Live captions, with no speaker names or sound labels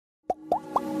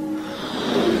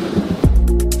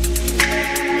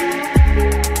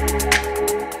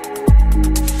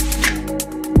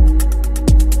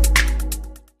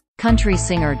Country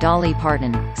singer Dolly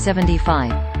Parton,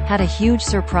 75, had a huge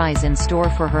surprise in store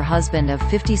for her husband of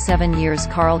 57 years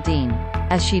Carl Dean,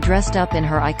 as she dressed up in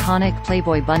her iconic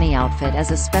Playboy bunny outfit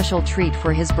as a special treat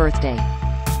for his birthday.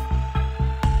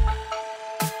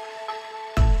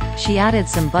 She added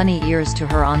some bunny ears to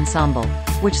her ensemble,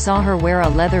 which saw her wear a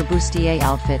leather bustier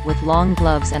outfit with long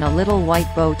gloves and a little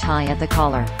white bow tie at the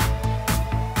collar.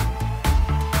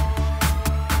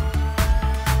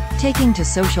 Taking to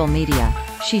social media,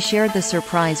 she shared the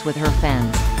surprise with her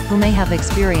fans, who may have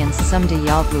experienced some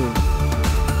déjà vu.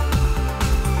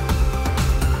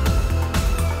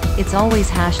 "It's always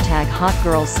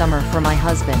 #HotGirlSummer for my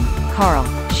husband, Carl,"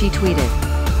 she tweeted.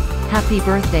 "Happy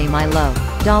birthday my love."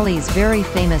 Dolly's very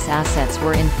famous assets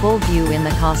were in full view in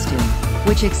the costume,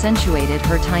 which accentuated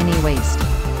her tiny waist.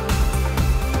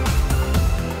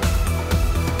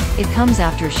 It comes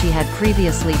after she had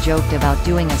previously joked about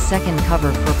doing a second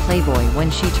cover for Playboy when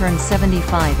she turned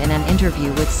 75 in an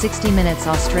interview with 60 Minutes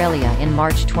Australia in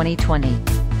March 2020.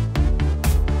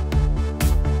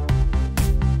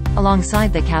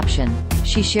 Alongside the caption,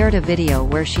 she shared a video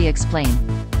where she explained,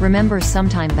 "Remember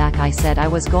sometime back I said I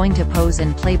was going to pose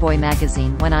in Playboy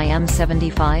magazine when I am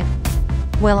 75?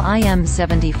 Well, I am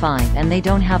 75 and they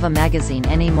don't have a magazine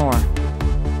anymore.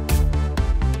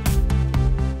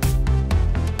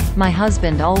 My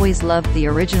husband always loved the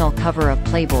original cover of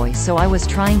Playboy, so I was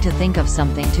trying to think of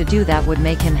something to do that would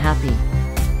make him happy."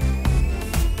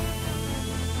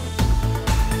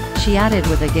 She added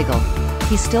with a giggle,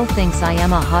 "He still thinks I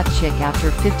am a hot chick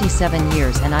after 57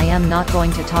 years and I am not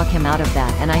going to talk him out of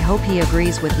that, and I hope he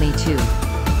agrees with me too."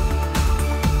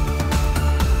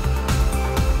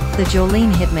 The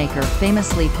Jolene hitmaker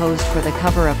famously posed for the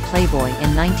cover of Playboy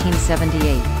in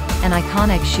 1978, an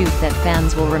iconic shoot that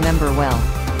fans will remember well.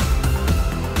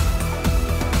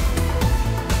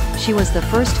 She was the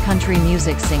first country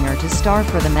music singer to star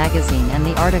for the magazine, and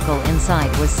the article inside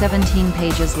was 17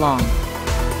 pages long.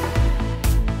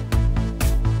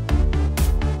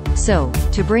 So,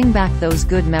 to bring back those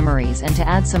good memories and to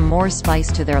add some more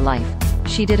spice to their life,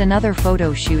 she did another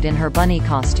photo shoot in her bunny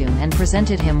costume and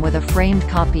presented him with a framed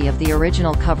copy of the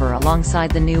original cover alongside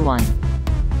the new one.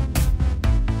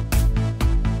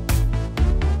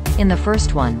 "In the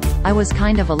first one, I was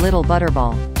kind of a little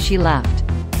butterball," she laughed.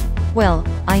 "Well,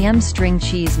 I am string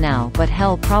cheese now, but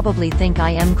hell probably think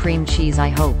I am cream cheese I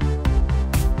hope."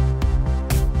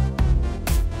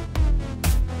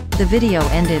 The video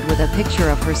ended with a picture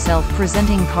of herself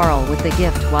presenting Carl with the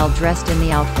gift while dressed in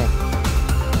the outfit.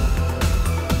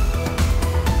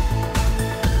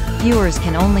 Viewers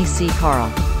can only see Carl,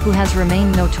 who has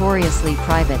remained notoriously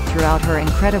private throughout her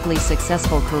incredibly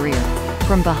successful career,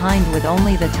 from behind with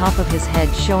only the top of his head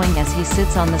showing as he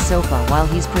sits on the sofa while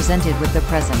he's presented with the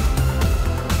present.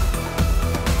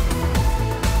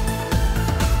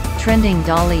 Trending: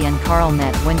 Dolly and Carl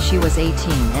met when she was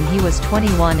 18 and he was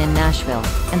 21 in Nashville,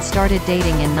 and started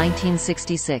dating in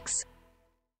 1966.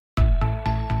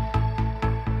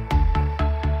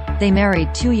 They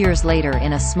married 2 years later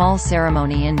in a small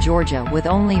ceremony in Georgia with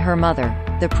only her mother,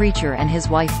 the preacher, and his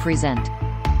wife present.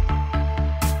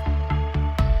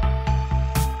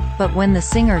 But when the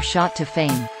singer shot to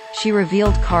fame, she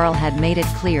revealed Carl had made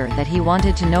it clear that he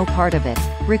wanted to no part of it,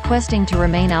 requesting to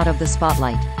remain out of the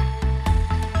spotlight.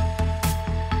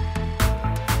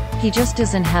 "He just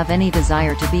doesn't have any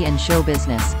desire to be in show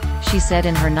business," she said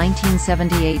in her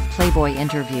 1978 Playboy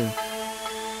interview.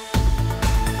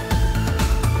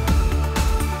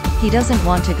 "He doesn't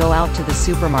want to go out to the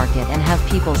supermarket and have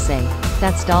people say,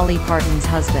 'That's Dolly Parton's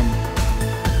husband.'"